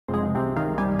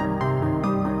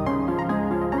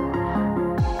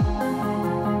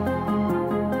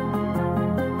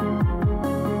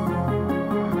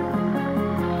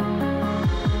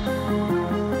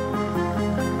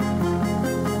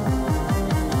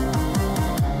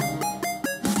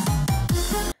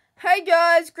Hey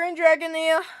guys, Green Dragon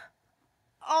here.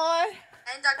 I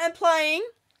am playing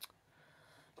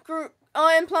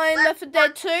Left 4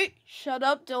 Dead 2. Shut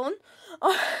up, Dylan.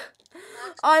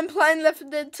 I'm playing Left 4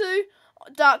 Dead 2,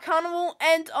 Dark Carnival,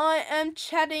 and I am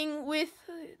chatting with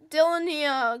Dylan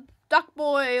here, Duck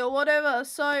Boy or whatever.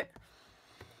 So,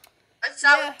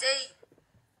 yeah,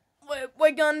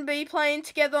 we're gonna be playing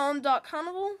together on Dark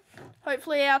Carnival.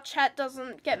 Hopefully, our chat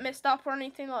doesn't get messed up or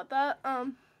anything like that.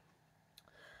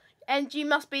 And you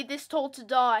must be this tall to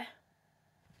die.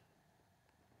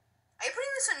 Are you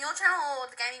putting this on your channel or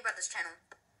the Gaming Brothers channel?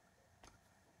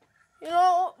 You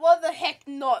know what? The heck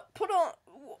not.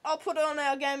 I'll put it on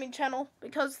our gaming channel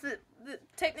because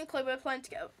technically we're playing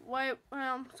together. Wait,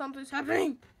 something's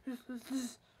happening. It's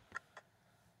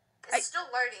still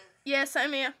loading. Yeah,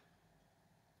 same here.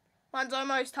 Mine's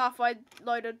almost halfway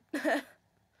loaded.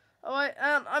 Oh wait,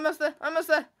 almost there.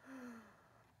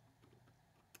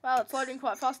 Wow, it's loading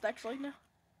quite fast actually now.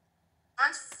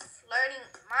 Mine's loading.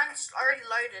 Mine's already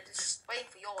loaded. It's just waiting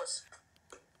for yours.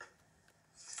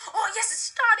 Oh yes,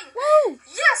 it's starting. Woo!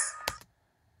 Yes.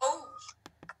 Oh.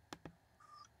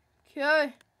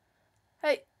 Okay.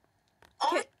 Hey.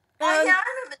 Okay. Oh yeah, I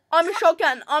remember.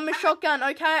 I'm a shotgun.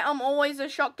 Okay, I'm always a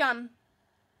shotgun.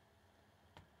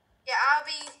 Yeah, I'll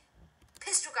be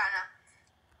pistol gunner.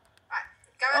 Right,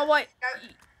 go. Oh wait. Go.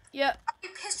 Yeah. I'll be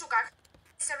pistol gunner.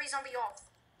 Piss every zombie off.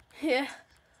 Yeah.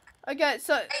 Okay,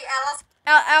 so Hey, Alice.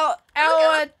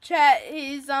 Our chat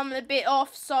is a bit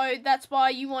off, so that's why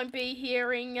you won't be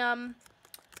hearing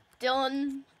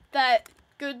Dylan that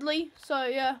goodly. So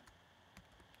yeah.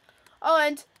 Oh,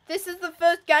 and this is the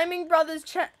first Gaming Brothers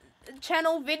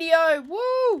channel video.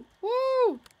 Woo!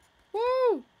 Woo!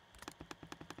 Woo!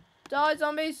 Die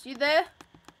zombies, you there?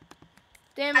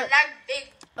 Damn it! I lag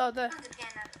big. Oh, there.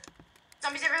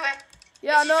 Zombies everywhere.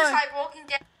 Yeah, I know. This is just like Walking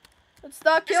Dead. Let's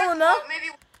start killing them.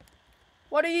 Maybe.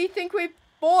 What do you think we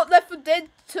bought Left 4 Dead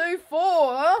 2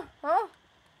 for, huh?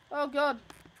 Oh, God.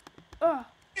 Oh.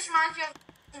 Just reminds me of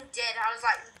Walking Dead. I was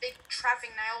like big traffic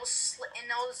and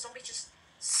all the zombies just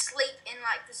sleep in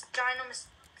like this ginormous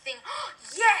thing.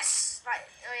 Yes! Like,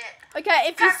 oh yeah. Okay,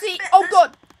 if you see... Oh,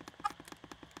 God.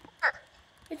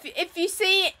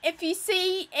 If you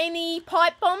see any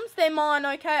pipe bombs, they're mine,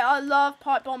 okay? I love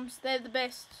pipe bombs. They're the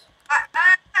best. I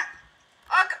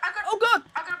got, oh, God.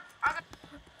 I got.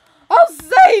 I'll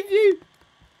save you.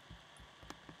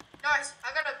 Nice.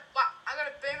 I got a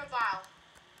boomer vial.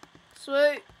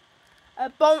 Sweet. A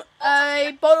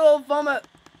bottle of vomit.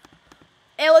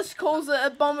 Ellis calls it a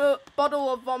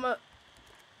bottle of vomit.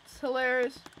 It's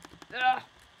hilarious. Ugh.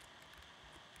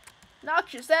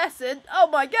 Noxious acid. Oh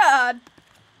my God.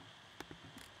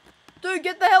 Dude,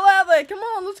 get the hell out of there. Come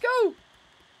on, let's go.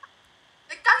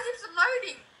 The gun keeps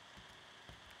loading.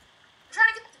 I'm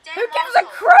trying to get the damn Who gives a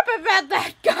Molotov. crap about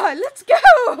that guy? Let's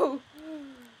go.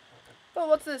 Oh,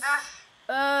 what's this?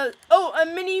 Oh, a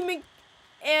mini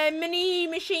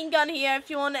machine gun here if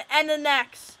you want it, and an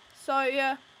axe. So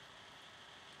yeah.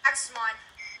 Axe is mine.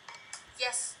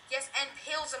 Yes, and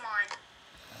pills are mine.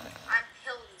 I'm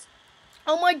pills.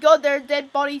 Oh my God, there are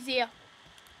dead bodies here.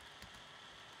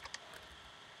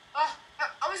 Oh, I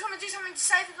always want to do something to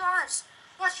save lives.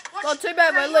 Watch. Not too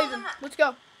bad, we're leaving. Let's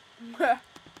go.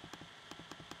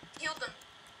 Heal them.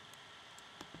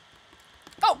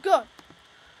 Oh God.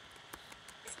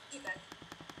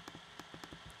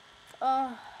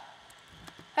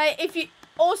 Hey, if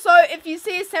you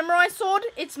see a samurai sword,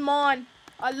 it's mine.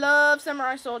 I love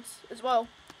samurai swords as well.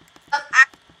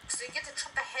 So you get to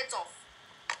chop the heads off.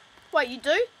 Wait, you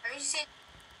do? Have you seen?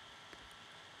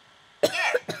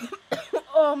 Yeah.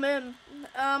 Oh man. You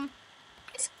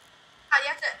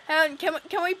have to. Hang on,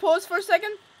 can we pause for a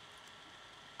second?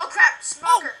 Oh crap!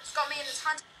 Smoker got me in his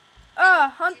hunt.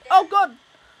 Oh God.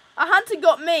 A hunter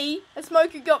got me. A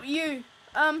smoker got you.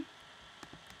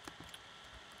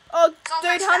 Oh,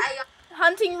 dude,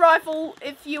 hunting rifle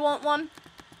if you want one.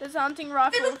 There's a hunting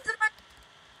rifle. Hey, look,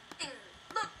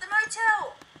 the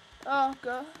motel. Oh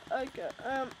God. Okay.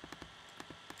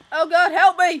 Oh God,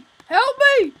 help me! Help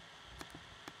me!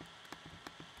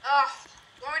 Oh,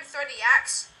 you want me to throw the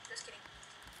axe? Just kidding.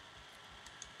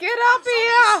 Get up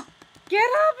here!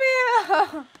 Get up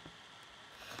here!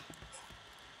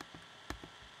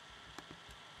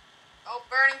 Oh,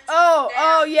 burning.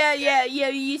 Oh, yeah.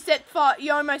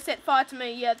 You almost set fire to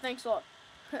me. Yeah, thanks a lot.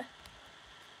 Okay.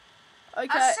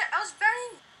 I was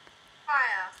burning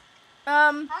fire.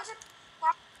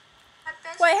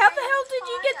 Wait, how the hell did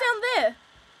you get down there?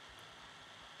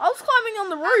 I was climbing on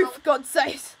the roof, for God's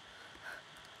sakes.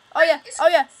 Oh yeah.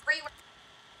 Free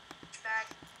bag.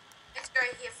 Let's go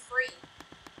here free.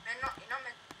 You're not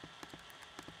meant.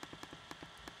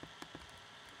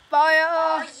 Fire!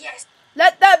 Oh, yes.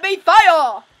 Let that be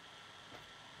fire!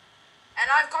 And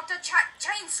I've got the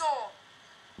chainsaw.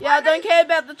 Yeah, I don't care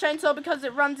about the chainsaw because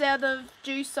it runs out of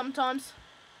juice sometimes.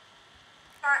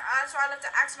 So I left the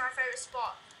axe in my favourite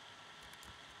spot.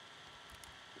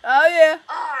 Oh yeah.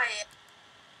 Oh, yeah.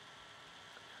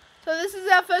 So this is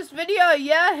our first video,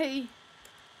 yay.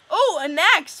 Oh, an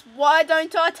axe! Why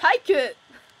don't I take it?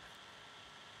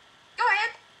 Go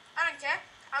ahead. I don't care.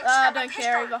 I don't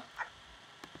care either.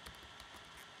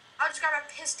 I'll just grab a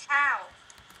piss towel.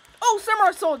 Oh,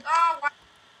 samurai sword! Oh, wow.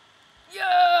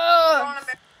 Yeah!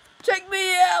 Check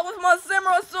me out with my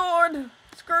samurai sword!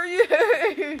 Screw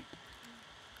you!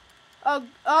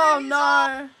 Oh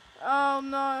no. Oh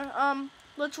no.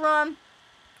 Let's run.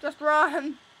 Just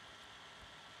run.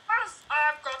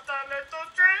 I've got the little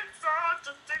chainsaw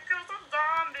just to kill some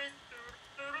zombies.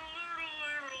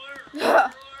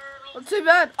 Not too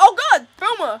bad. Oh god!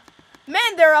 Boomer!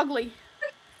 Man, they're ugly.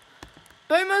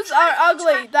 Boomers are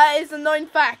ugly. That is a known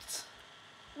fact.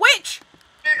 Witch!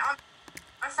 Dude,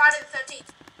 I'm Friday the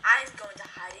 13th. I'm going to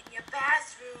hide in your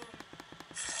bathroom.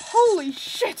 Holy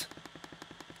shit!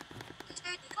 Dude,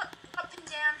 you got pinned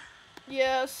down.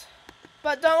 Yes.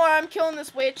 But don't worry, I'm killing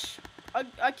this witch.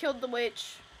 I killed the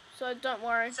witch. So don't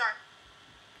worry. Sorry.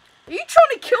 Are you trying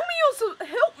to kill me or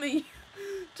help me?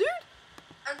 Dude?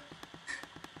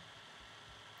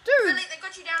 Dude! Really, they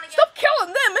got you down again? Stop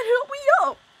killing them and help me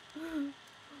up!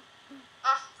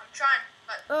 Oh, I'm trying,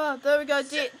 but... Oh, there we go.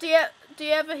 Do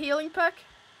you have a healing pack?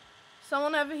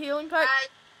 Someone have a healing pack?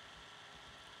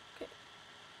 Okay.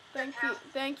 Thank you.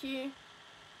 Thank you.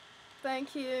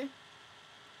 Thank you.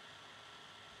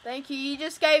 Thank you. You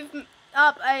just gave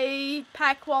up a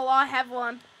pack while I have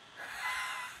one.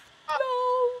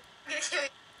 Oh. No. I'm gonna kill you.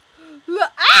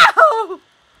 Look, ow!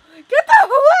 Get the hell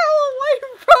away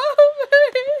from me!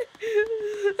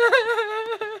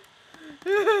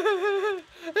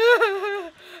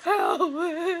 Help me!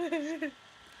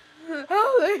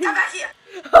 Help me! Come back here!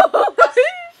 Holy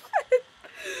shit!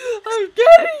 I'm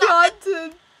getting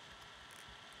hunted!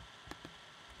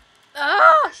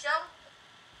 Ah! Michelle?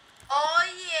 Oh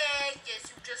yeah, guess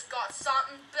you just got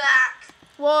something back.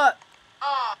 What?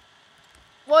 Oh.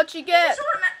 What'd you get?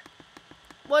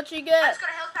 What'd you I get? just got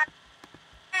a health pack.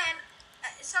 And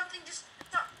something just...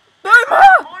 Boomer!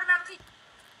 Automatically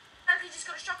just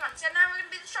got a shotgun. So now we're going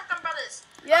to be the Shotgun Brothers.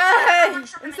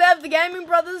 Yay! Instead of the Gaming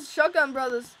Brothers, Shotgun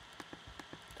Brothers.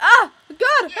 Ah!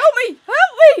 God! Yeah. Help me!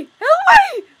 Help me! Help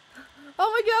me!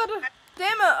 Oh my god!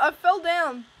 Damn it! I fell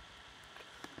down.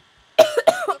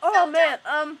 Oh man.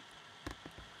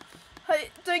 Hey,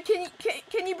 dude,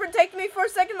 can you protect me for a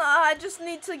second? I just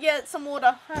need to get some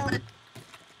water.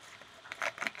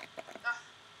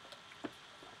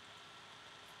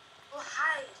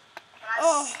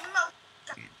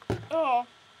 Oh,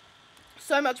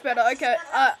 so much better. Okay,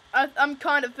 I'm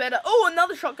kind of better. Oh,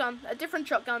 another shotgun, a different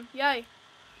shotgun. Yay!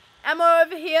 Ammo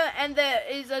over here, and there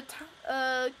is a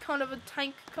kind of a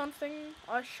tank kind of thing.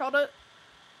 I shot it,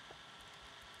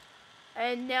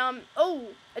 and now I'm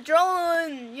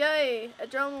adrenaline! Yay,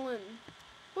 adrenaline!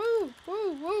 Woo,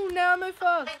 woo, woo! Now I move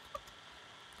fast.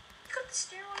 You got the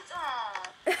steroids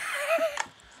on.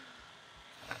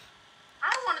 I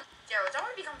don't want steroids. I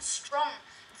want to become strong,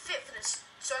 fit for this.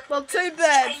 So well, too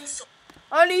bad. Chainsaw.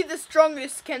 Only the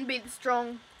strongest can be the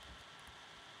strong.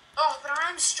 Oh, but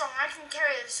I'm strong. I can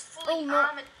carry this fully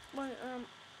armored. Wait,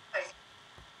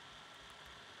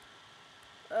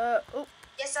 oh.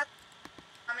 Yes,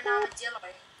 I'm an armadillo.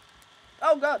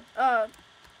 Oh god.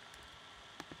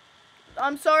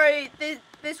 I'm sorry.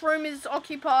 This room is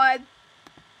occupied.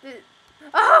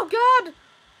 Oh god.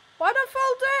 Why'd I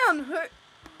fall down?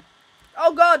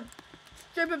 Oh god.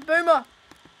 Stupid boomer.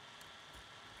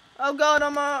 Oh god,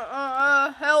 I'm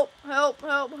help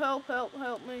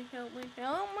me, help me.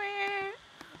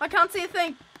 I can't see a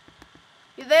thing.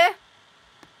 You there?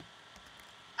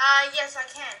 Yes, I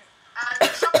can.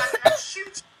 The shotgun and I'm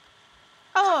shooting.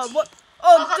 Oh, what?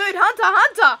 Oh, dude,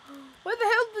 Hunter! Where the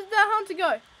hell did that Hunter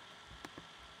go?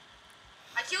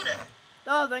 I killed it.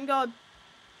 Oh, thank god.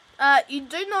 You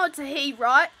do know it's a he,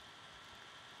 right?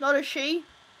 Not a she?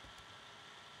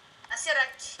 I said I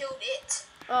killed it.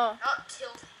 Oh. Not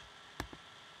killed.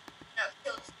 No,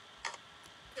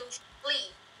 killed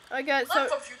Lee. Okay, so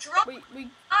we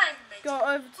go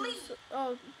over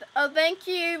to thank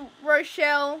you,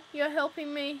 Rochelle. You're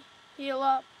helping me heal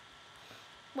up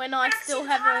when I still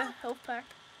have a health pack.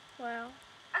 Wow.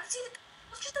 I can see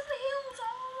it's just over the hills. Oh,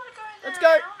 I want to go there. Let's go.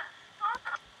 I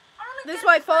wanna This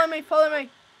way, follow me.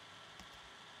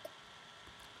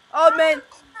 Oh man,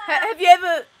 have you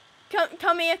ever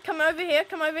come here? Come over here.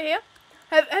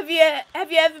 Have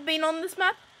you ever been on this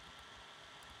map?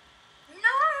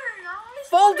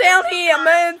 Fall down here,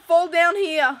 man. Fall down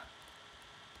here.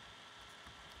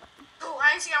 Oh,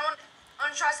 I want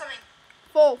to try something.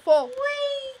 Fall. Whee!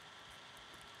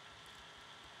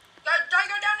 Don't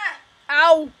go down there.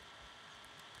 Ow.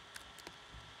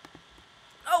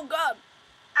 Oh, God.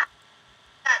 Dad,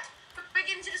 quick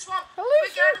into the swamp. Hello,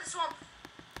 Quick, get out of the swamp.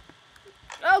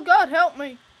 Oh, God, help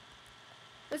me.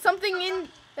 There's something in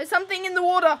the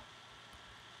water.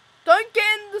 Don't get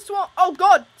in the swamp. Oh,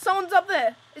 God, someone's up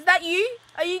there. Is that you?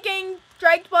 Are you getting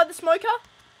dragged by the smoker?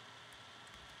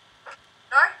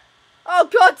 No? Oh,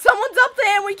 God, someone's up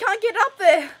there and we can't get up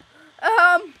there.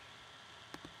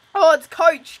 Oh, it's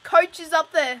Coach. Coach is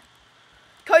up there.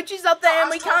 Coach is up there and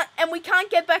we can't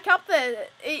get back up there.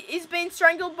 He's been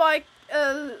strangled by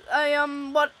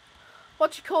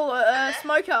what you call it, a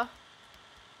smoker.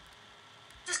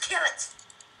 Just kill it.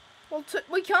 Well,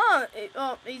 we can't.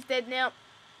 Oh, he's dead now.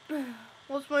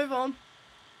 Let's move on.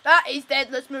 Ah, he's dead.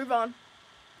 Let's move on.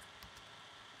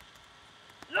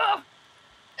 Ugh.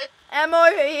 Ammo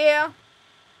here.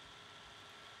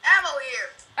 Ammo here.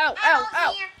 Ow, Ammo ow,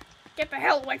 ow. here. Get the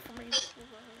hell away from me.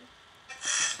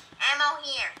 Ammo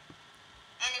here.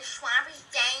 And the swamp is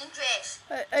dangerous.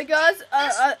 Hey guys,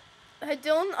 hey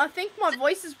Dylan, I think my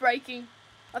voice is breaking.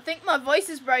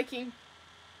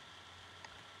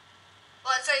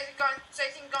 Well, so you think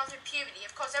going through puberty.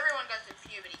 Of course, everyone goes through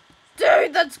puberty.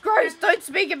 Dude, that's gross. Don't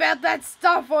speak about that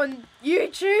stuff on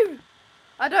YouTube.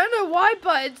 I don't know why,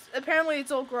 but apparently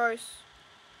it's all gross.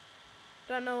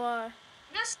 Don't know why.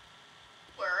 This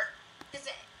word is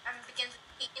begins with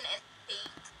P and S P.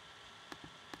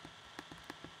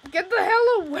 Get the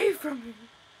hell away from me.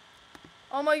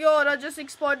 Oh my God, I just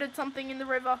exploded something in the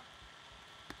river.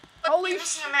 Holy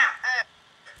shit.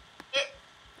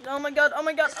 Oh my God.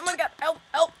 Help.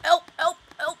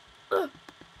 Ugh.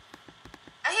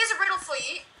 Here's a riddle for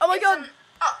you. Oh my God.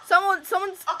 Someone's...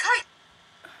 Oh, Coach.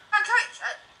 Coach.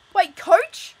 Wait,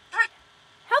 Coach? Coach.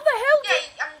 How the hell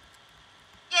did...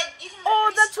 Yeah, you can...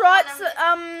 Oh, that's right.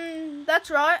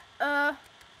 That's right.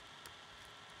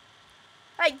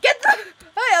 Hey, get the...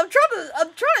 Hey, I'm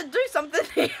trying to do something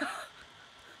here.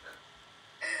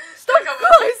 Stop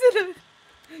closing it.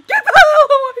 Get the hell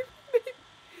away from me.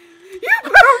 You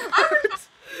pervert.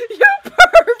 You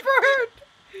pervert.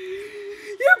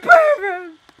 You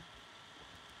pervert.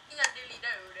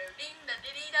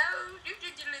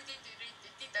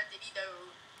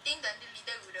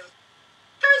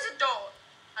 Close the door.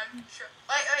 I'm sure.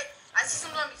 Wait. I see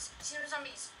some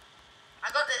zombies.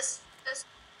 I got this.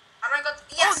 I don't got.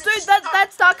 Yes. Oh, dude,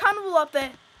 that's Dark Carnival up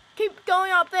there. Keep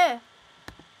going up there.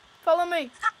 Follow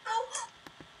me. Carnival.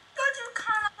 Go to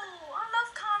Carnival. I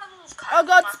love carnivals. Oh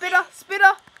God, spitter.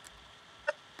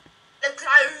 The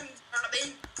clowns.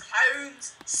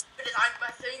 Clowns. Spitting out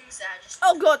my things there.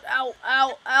 Oh God, ow.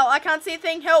 I can't see a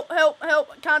thing. Help. I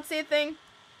can't see a thing.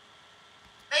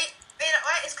 Wait,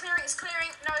 it's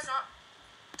clearing. No, it's not.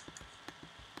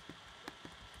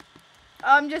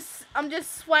 I'm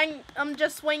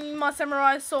just swinging my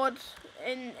samurai sword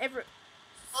in every...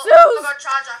 I got a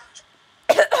charger.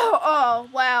 Oh,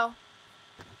 wow.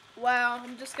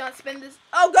 I'm just gonna spend this...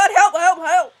 Oh God, help.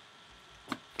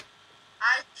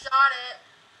 I shot it.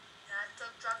 And I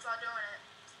took drugs while doing it.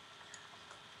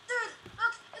 Dude,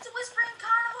 look, it's a Whispering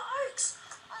Carnival Oaks.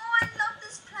 Oh, I love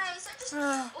this place. I just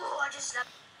love it.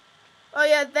 Oh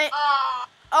yeah,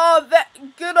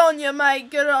 good on you, mate.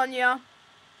 Good on you.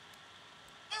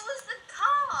 It was the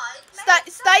car.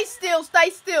 Stay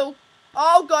still.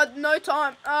 Oh God, no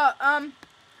time. I'm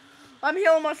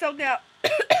healing myself now.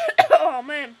 Oh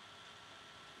man.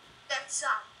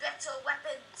 Better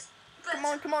weapons.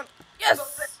 Come on.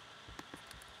 Yes.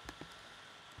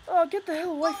 Oh, get the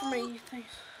hell away from me, you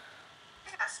things.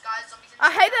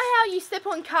 I hate it how you step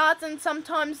on cards and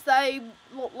sometimes they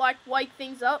like wake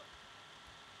things up.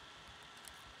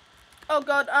 Oh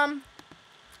God,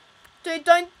 dude,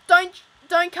 don't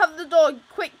cover the door.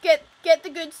 Quick, get the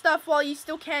good stuff while you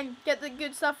still can.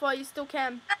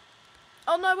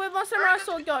 Oh no, where'd my samurai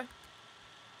sword go?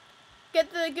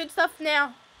 Get the good stuff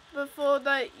now before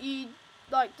you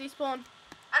like despawn.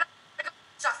 I got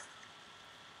stuff.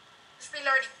 Just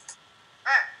reloading.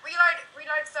 Alright,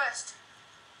 reload first.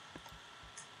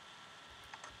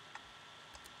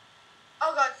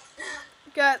 Oh God.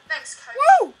 Good. Thanks, Coach.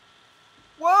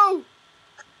 Whoa!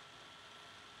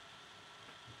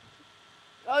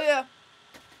 Oh yeah.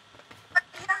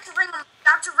 You have to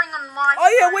ring on my Oh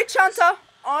yeah, witch hunter.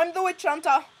 I'm the witch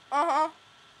hunter.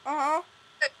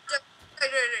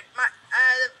 Dude, my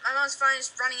mom's phone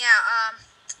is running out.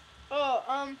 You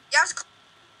have to call...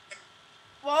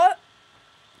 What?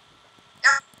 You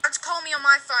have to call me on my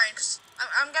my phone because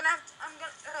I'm gonna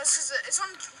it's on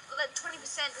like 20%.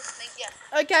 This thing, yeah.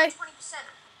 Okay.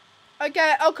 20%.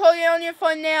 Okay, I'll call you on your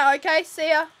phone now. Okay, see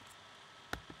ya.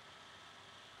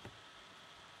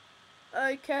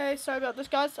 Okay, sorry about this,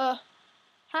 guys.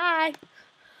 Hi.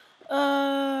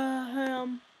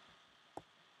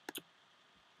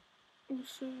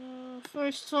 This is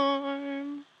first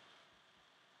time.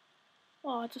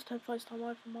 Oh, I just had FaceTime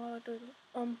open. Why did I do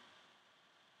that?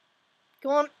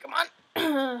 Come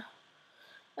on.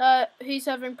 He's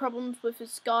having problems with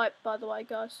his Skype, by the way,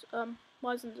 guys.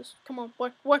 Why isn't this? Come on,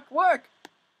 work.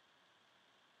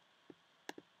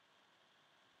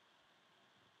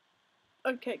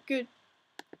 Okay, good.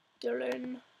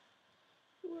 Dylan.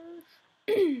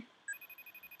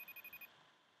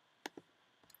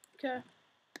 Okay.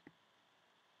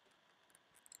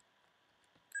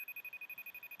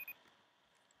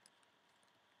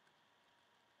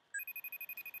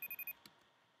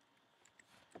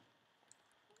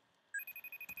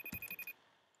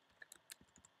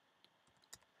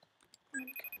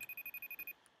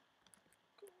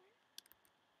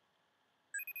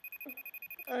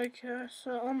 Okay,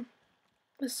 so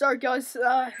sorry guys,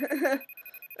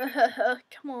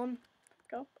 come on,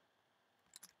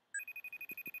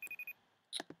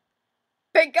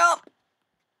 pick up!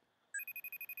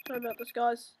 Sorry about this,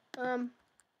 guys.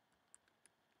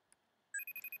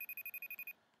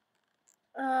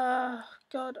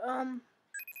 God,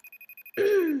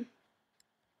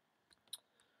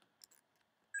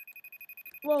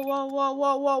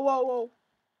 whoa.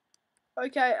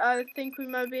 Okay, I think we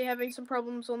might be having some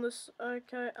problems on this.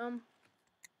 Okay,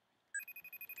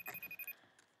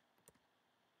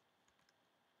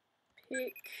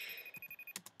 pick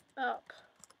up.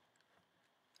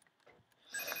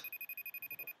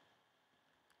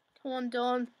 Come on,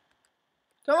 Don.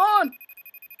 Come on!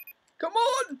 Come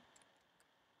on!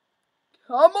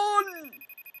 Come on!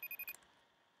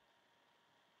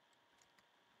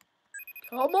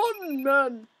 Come on,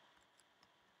 man!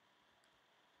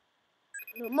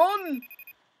 Come on!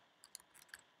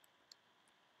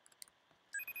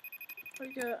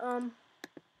 Okay,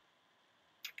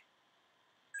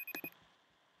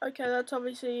 okay, that's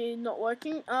obviously not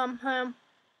working. Oh,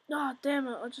 damn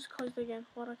it, I just closed it again.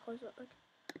 Why'd I close it? Okay.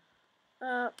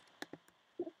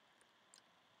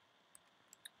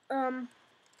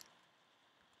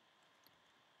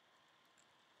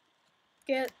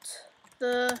 Get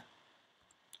the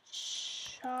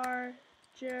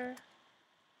charger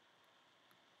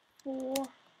for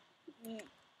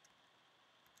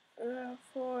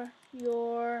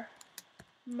your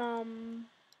mom's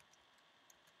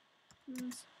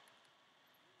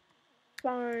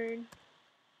phone.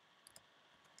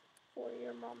 For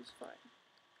your mom's phone.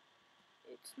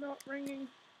 It's not ringing.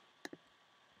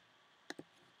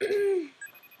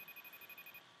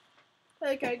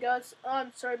 Okay, guys,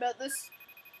 I'm sorry about this.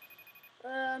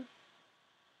 Hi.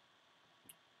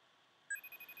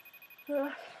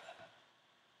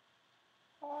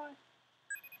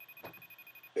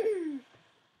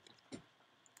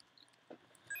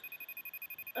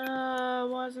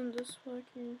 Why isn't this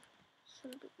working?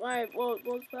 Wait, what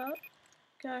was that?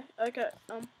 Okay,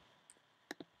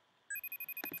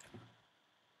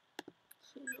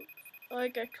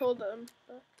 okay, call them.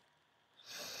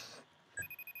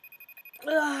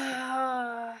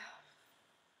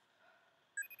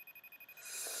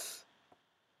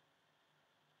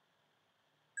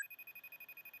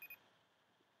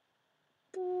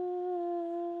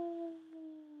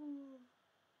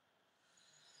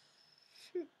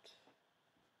 Shoot.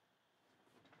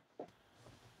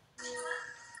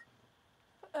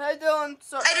 How you doing?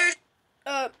 Sorry.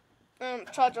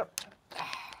 Charger.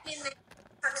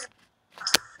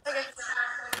 Okay.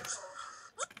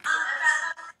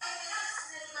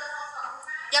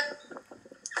 Yep.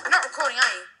 You're not recording,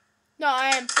 are you? No, I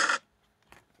am.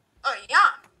 Oh,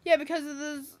 yeah. Yeah, because of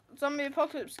the zombie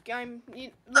apocalypse game.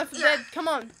 Left 4 Dead. Come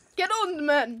on, get on,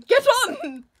 man. Get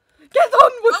on. Get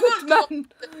on with it, man.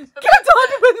 Get on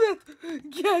with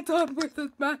it. Get on with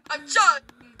it, man. I'm done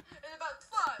in about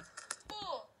 5,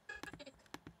 4.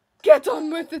 Get on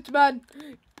with it, man.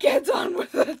 Get on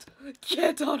with it.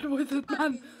 Get on with it,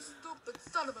 man. You stupid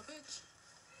son of a bitch.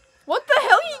 What the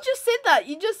hell? You just said that.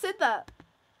 You just said that.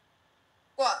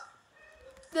 What?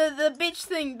 The bitch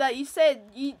thing that you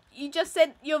said. You just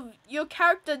said your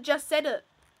character just said it.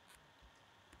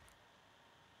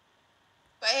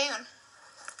 Wait, hang on.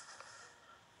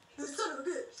 You son of a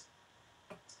bitch.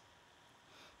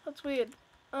 That's weird.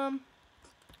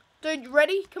 Dude, you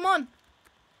ready? Come on.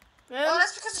 Yeah. Oh,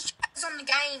 that's because the chat is on the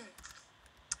game.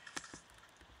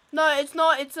 No, it's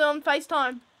not. It's on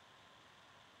FaceTime.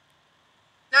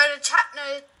 No, the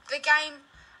the game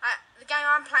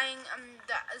I'm playing,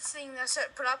 the thing that's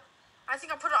put up, I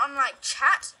think I put it on like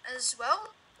chat as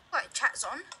well, like chat's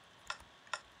on.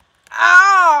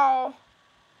 Ow!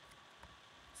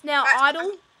 It's now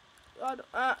idle.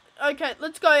 Okay,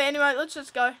 let's go anyway. Let's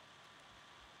just go.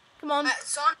 Come on.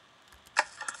 It's on.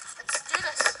 Let's do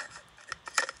this.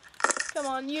 Come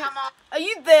on, you. Come on. Are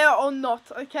you there or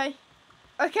not? Okay.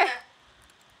 Okay. Yeah.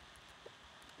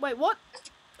 Wait, what?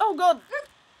 Oh God.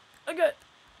 Okay.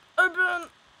 Open.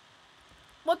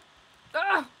 What?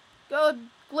 Ah. God.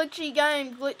 Glitchy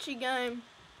game. Glitchy game.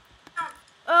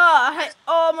 Ah. I hate.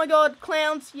 Oh my God.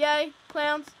 Clowns. Yay.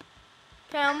 Clowns.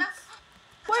 Clowns.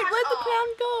 Wait, where'd the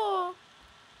clown go?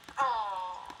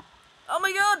 Oh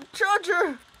my God.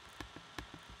 Charger.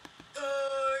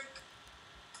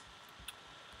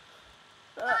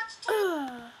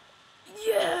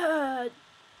 Yeah.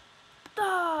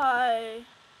 Die.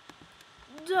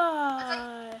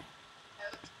 Die.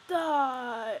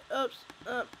 Die. Oops.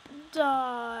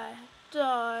 Die.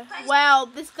 Die. Wow,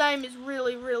 this game is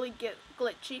really, really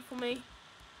glitchy for me.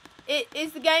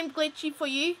 Is the game glitchy for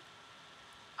you?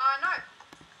 No.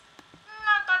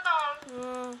 Not at all.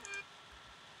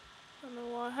 I don't know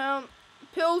why. How?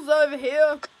 Pills over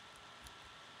here.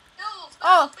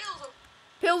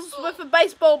 Pills with a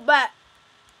baseball bat.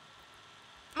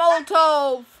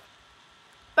 Molotov.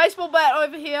 Baseball bat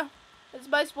over here. There's a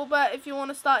baseball bat if you want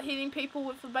to start hitting people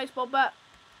with a baseball bat.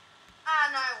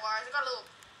 No worries. I got a little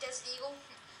desert eagle.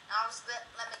 I'll just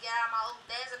let me get out my little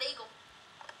desert eagle.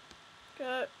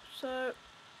 Okay, so,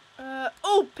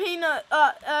 oh, Peanut,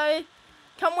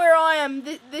 come where I am.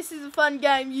 This is a fun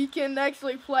game. You can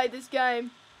actually play this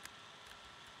game.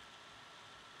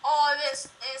 Oh, this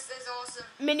is awesome.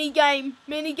 Mini game,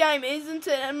 isn't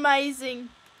it amazing?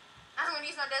 I'm gonna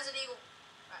use my desert eagle.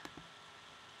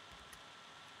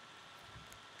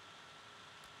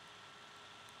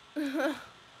 Right.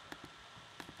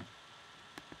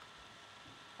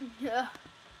 Yeah.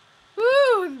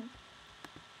 Woo!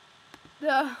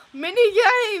 The mini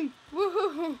game.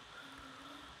 Woo!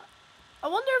 I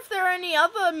wonder if there are any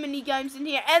other mini games in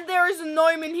here. And there is a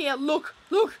gnome in here. Look,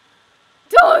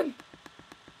 Dylan,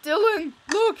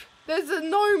 look. There's a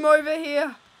gnome over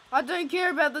here. I don't care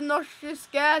about the noxious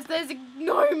gas. There's a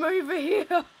gnome over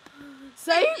here.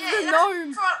 Save the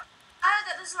gnome. I heard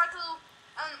that there's like a little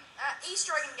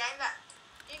Easter egg game that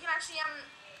you can actually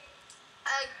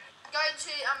go to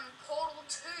Portal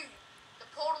 2, the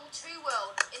Portal 2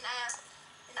 world in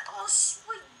oh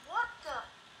sweet, what the?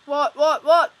 What?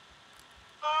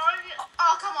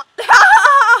 Oh come on.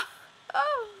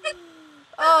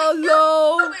 Oh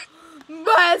no.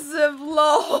 Massive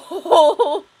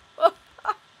lol.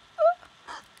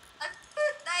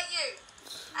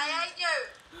 I hate you.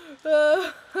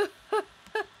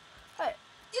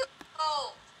 You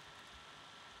oh.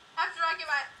 After I get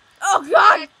my Oh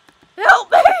God!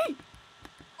 Help me!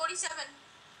 47.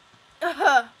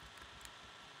 Got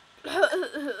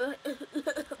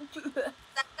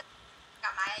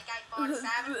my AK-47.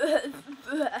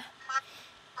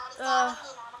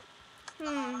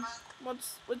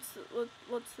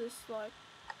 What's this like?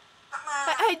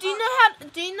 Hey, do you know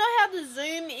how to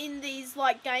zoom in these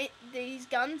like these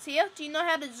guns here? Do you know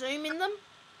how to zoom in them?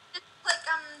 Just click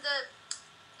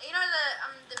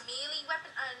the melee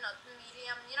weapon, not the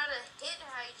medium, you know the hit,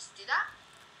 how you just do that?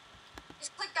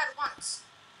 Just click that once.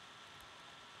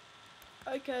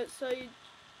 Okay, so you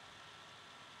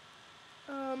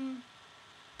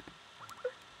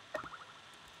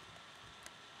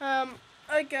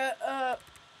okay,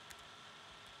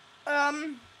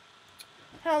 hang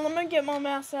on, let me get my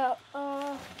mouse out.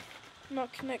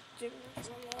 Not connecting.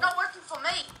 Not working for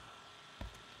me.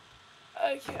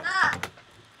 Okay.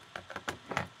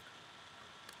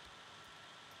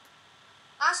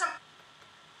 Awesome.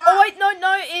 Oh wait, no,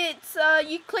 it's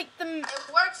you click them. It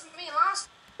worked for me last.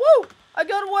 Woo! I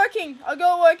got it working.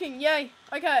 Yay.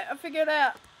 Okay, I figured it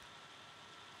out.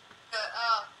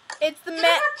 It's the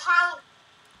map. Pile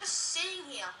just sitting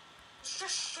here. It's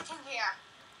just sitting here.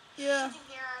 Yeah. Sitting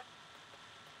here,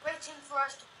 waiting for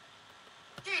us to.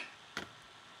 Dude,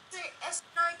 it's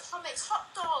no comics,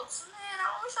 hot dogs. Man, I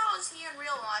wish I was here in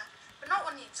real life, but not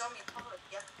when the zombie apocalypse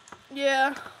here.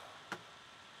 Yeah.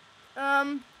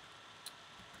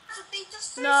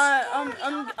 No,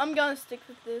 I'm gonna stick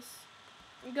with this.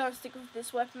 I'm gonna stick with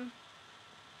this weapon.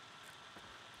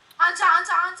 Hunter!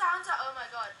 Oh my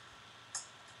God.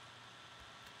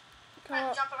 Come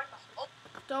on. Jump like the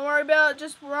Don't worry about it,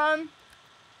 just run.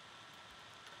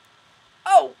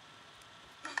 Oh!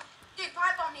 Dude,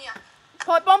 pipe bomb here.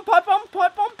 Pipe bomb.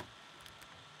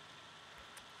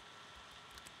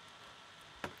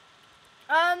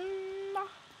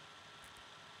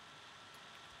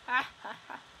 Ha ha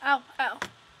ha. Ow, ow.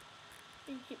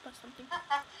 Being hit by something.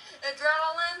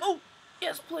 Adrenaline? Oh,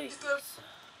 yes, please.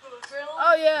 Adrenaline?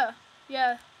 Oh, yeah.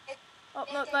 Yeah. Oh,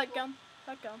 no, that gun.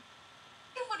 That gun.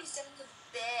 Everybody's done the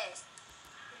best.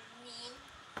 Mean.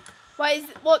 Wait,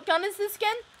 what gun is this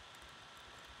again?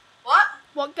 What?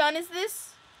 What gun is this?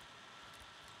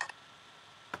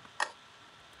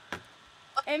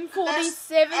 M47. You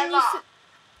said...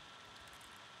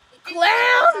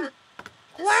 Clown!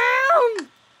 Clown!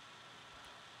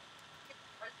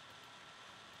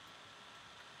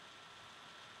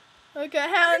 Okay,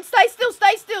 hang on. Stay still,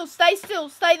 stay still, stay still.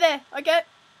 Stay there, okay?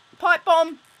 Pipe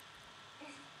bomb.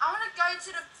 I want to go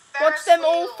to the Ferris Watch them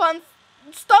all wheel. fun.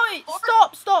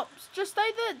 Stop. Just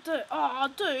stay there. Oh,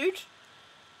 dude.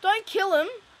 Don't kill him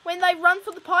when they run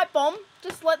for the pipe bomb.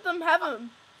 Just let them have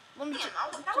him. That wasn't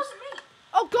me.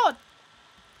 Oh, God.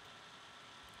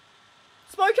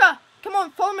 Smoker, come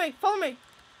on, follow me.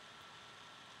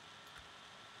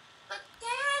 But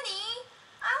Daddy,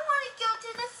 I want to go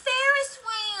to the Ferris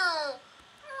wheel.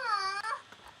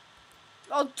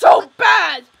 Oh, so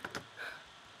bad.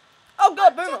 Oh,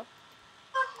 God, Boomer. Got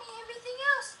me everything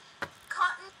else.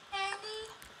 Cotton candy.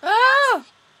 Ah,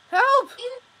 help.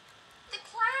 Even the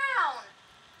clown.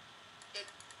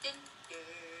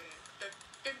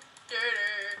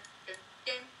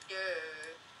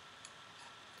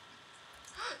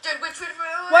 Dude, which?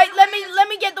 Wait, let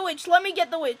me get the witch. No,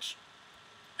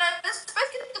 let's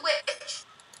both get the witch.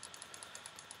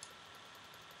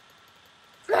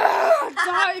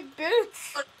 Die,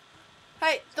 bitch.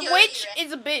 Hey, the You're witch right.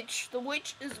 is a bitch. The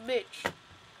witch is a bitch.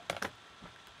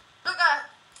 Look,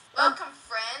 welcome,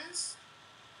 friends.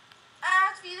 I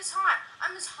have to be this high.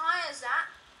 I'm as high as that.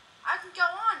 I can go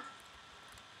on.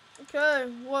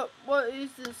 Okay, what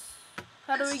is this?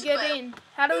 How do we get in?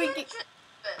 How do we get...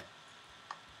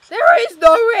 There is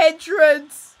no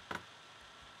entrance.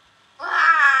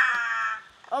 Ah!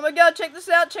 Oh my God, check this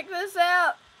out. Kitty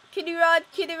ride.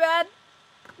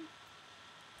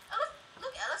 Oh,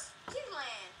 look, Alice,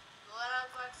 Kidland. Will that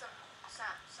look like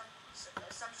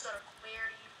some sort of queer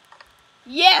to you?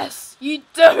 Yes, you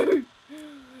do.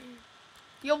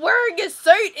 You're wearing a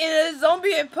suit in a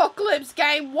zombie apocalypse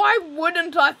game. Why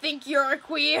wouldn't I think you're a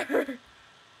queer? The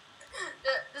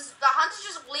hunter's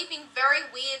just leaping very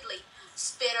weirdly.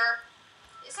 Spitter.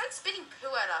 It's like spitting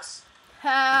poo at us.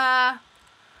 Ha.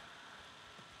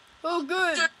 Oh,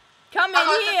 good. Come in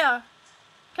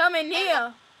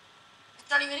here. It's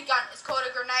not even a gun. It's called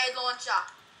a grenade launcher.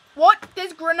 What?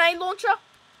 There's grenade launcher?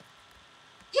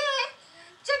 Yeah,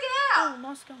 check it out. Oh,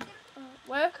 nice gun.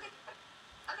 Where? I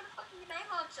got a fucking grenade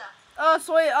launcher. Oh,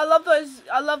 sweet. I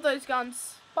love those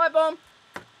guns. Pipe bomb.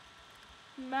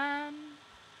 Man.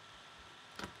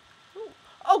 Ooh.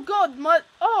 Oh God, why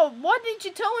didn't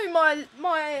you tell me my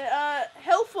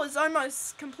health was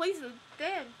almost completed?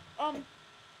 Damn.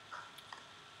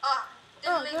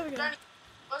 There we go.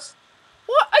 What?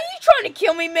 Are you trying to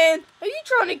kill me, man? Are you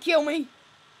trying to kill me?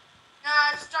 No,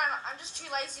 I'm just too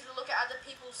lazy to look at other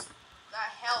people's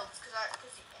health because I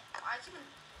keep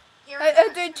hearing. Hey,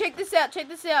 dude, check this out.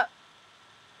 That's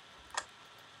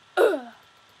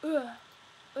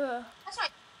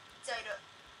right.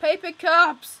 Paper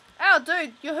cups. Ow,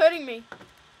 dude, you're hurting me. Oh,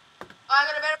 I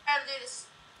got a better way to do this.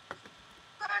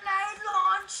 Grenade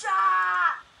launcher.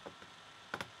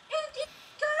 It didn't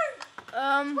go.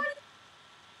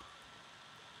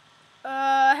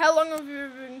 How long have you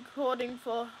been recording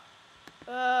for?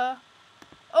 Oh,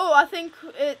 I think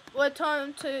we're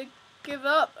time to give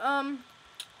up. Oh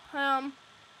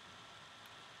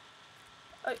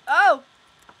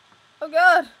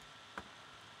God.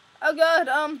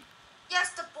 Yes,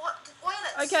 the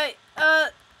toilets. Okay,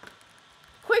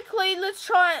 quickly, let's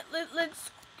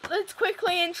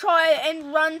quickly try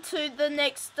and run to the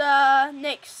next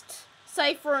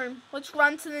safe room. Let's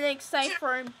run to the next safe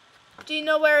room. Do you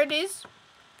know where it is?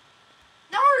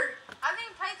 No, I haven't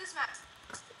even played this map.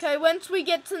 Okay, once we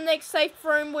get to the next safe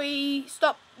room, we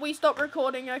stop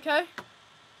recording, okay?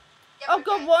 Yep, Oh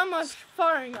God, okay. why am I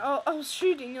firing? I was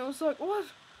shooting. I was like, what?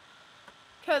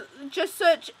 Okay, just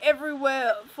search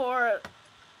everywhere for it.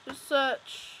 Just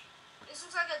search. This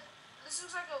looks like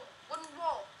a wooden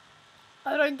wall.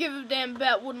 I don't give a damn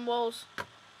about wooden walls.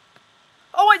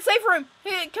 Oh wait, safe room.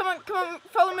 Here, come on,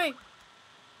 follow me.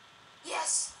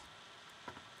 Yes.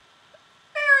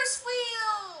 Ferris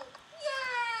wheel.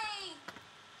 Yay.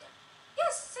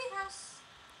 Yes, safe house.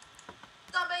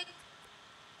 Zombie.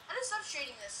 I just stop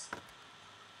shooting this.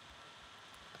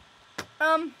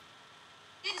 Dude,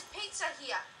 there's pizza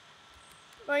here.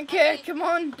 Don't care. Come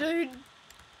on, dude.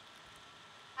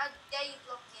 How dare you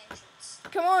block the entrance?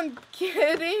 Come on,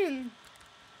 get in.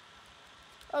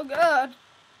 Oh God.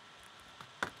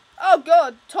 Oh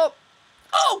god, top.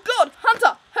 Oh god,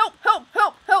 Hunter! Help, help,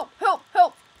 help, help, help,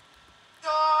 help.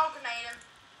 Oh, grenade him.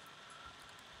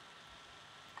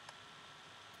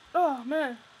 Oh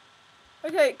man.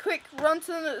 Okay, quick, run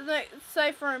to the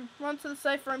safe room. Run to the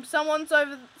safe room. Someone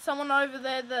over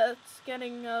there that's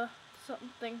getting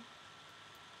something.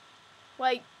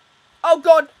 Wait. Oh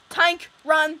god, tank,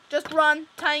 run, just run,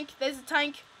 tank, there's a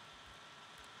tank.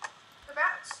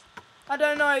 Whereabouts? I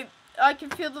don't know, I can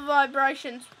feel the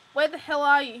vibrations. Where the hell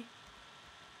are you?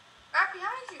 Right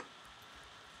behind you.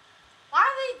 Why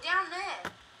are they down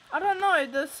there? I don't know,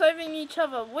 they're saving each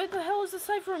other. Where the hell is the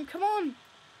safe room? Come on.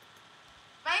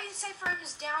 Maybe the safe room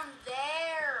is down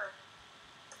there.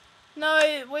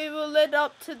 No, we were led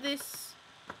up to this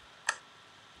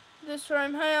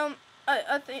room. Hang on.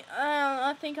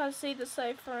 I think I see the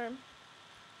safe room.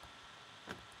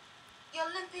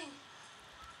 You're limping.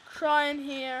 Try in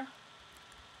here.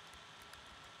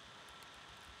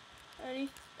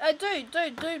 Dude,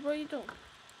 what are you doing?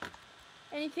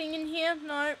 Anything in here?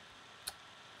 No.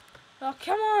 Oh,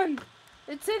 come on.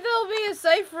 It said there'll be a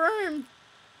safe room.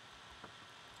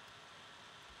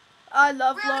 I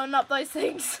love blowing up those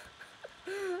things.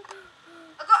 I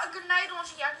got a grenade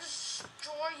launcher here. I can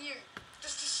destroy you.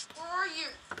 Just destroy you.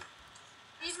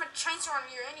 Use my chainsaw on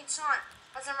you anytime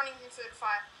as I'm running through the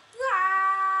fire.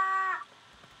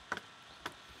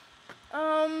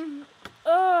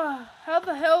 How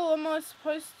the hell am I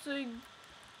supposed to,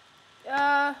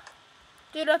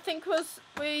 dude, I think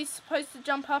we supposed to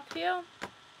jump up here,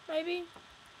 maybe?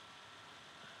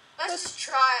 Let's just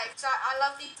try it, because I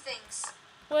love these things.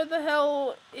 Where the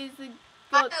hell is the...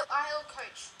 I help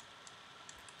coach.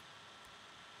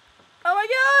 Oh my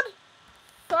god!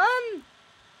 Fun!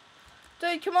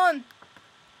 Dude, come on.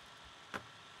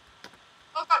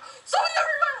 Oh god, someone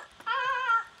everywhere!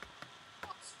 Ah!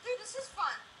 Oh, dude, this is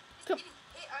fun. Just getting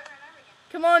hit over and over again.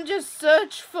 Come on, just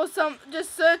search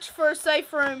for a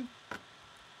safe room.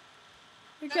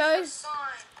 Okay? There's a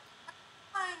sign. A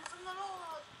sign from the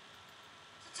Lord.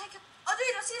 So take a... Oh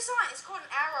dude, I see a sign. It's called an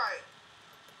arrow.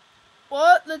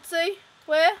 What? Let's see.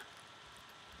 Where?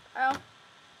 Ow.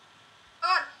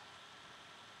 God.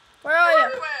 Where are you?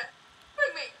 Everywhere.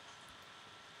 Bring me.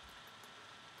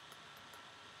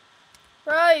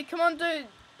 Where are you? Come on, dude.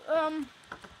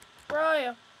 Where are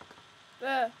you?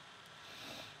 There.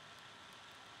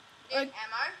 Need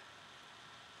ammo?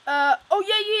 Oh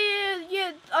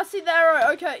yeah. I see the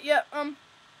arrow. Okay, yeah.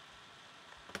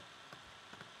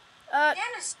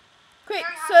 Dennis. Quick,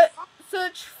 Very hard to find.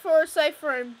 search for a safe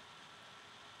room.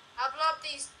 I'll blow up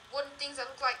these wooden things that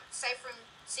look like safe room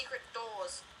secret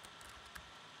doors.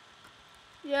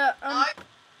 Yeah. No.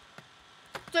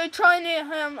 Dude, try near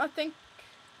him. I think.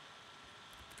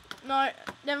 No,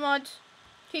 never mind.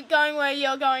 Keep going where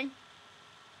you're going.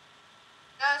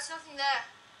 No, there's nothing there.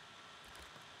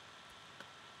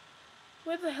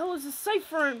 Where the hell is the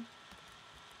safe room?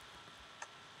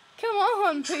 Come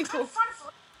on, people. I'm trying to find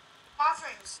for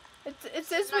bathrooms. It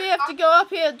says we have to go up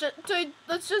here. Dude,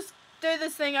 let's just do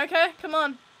this thing, okay? Come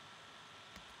on.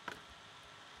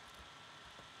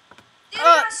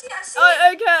 Yeah, I see it.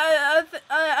 Okay.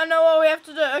 I know what we have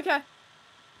to do. Okay.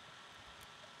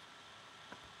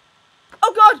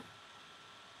 Oh God!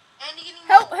 And you're getting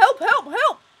Help! more.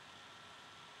 Help!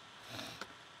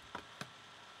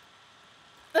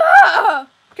 Ah!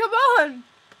 Come on!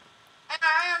 I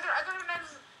got a grenade.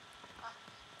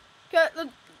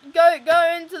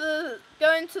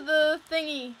 Go into the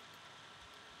thingy.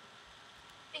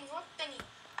 What thingy?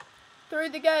 Through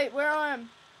the gate where I am.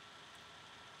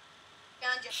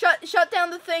 Found you. Shut down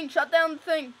the thing. Shut down the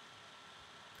thing.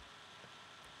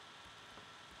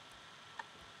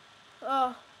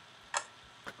 Oh.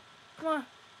 Come on.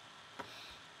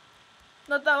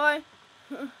 Not that way.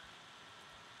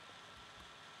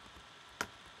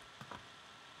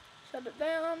 Shut it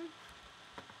down.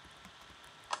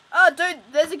 Oh, dude,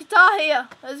 there's a guitar here.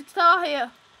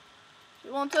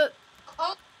 You want it?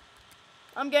 Oh,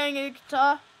 I'm getting a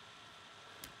guitar.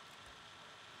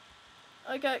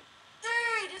 Okay.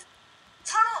 dude,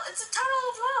 it's a tunnel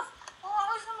of love. Oh, I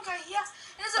always want to go here.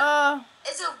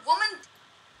 It's a woman.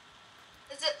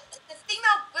 It's a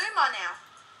female boomer now.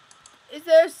 Is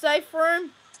there a safe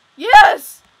room?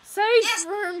 Yes! Yes.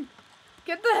 Room.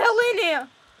 Get the hell in here.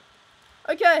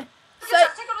 Okay.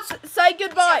 Take Say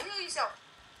goodbye. Heal yourself.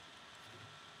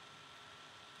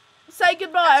 Say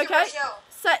goodbye, That's your okay? shell.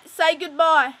 Say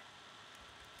goodbye.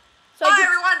 Bye,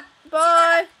 everyone.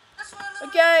 Bye. That's what I love.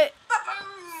 Okay.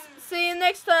 Ba-boom. See you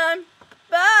next time.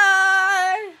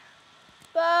 Bye.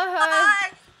 Bye.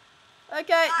 Bye.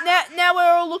 Okay, now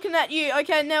we're all looking at you.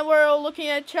 Okay, now we're all looking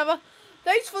at each other.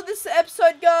 thanks for this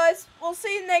episode, guys. We'll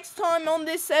see you next time on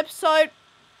this episode.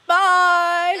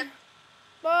 Bye. Yep.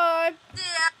 Bye.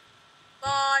 Yeah.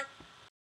 Bye.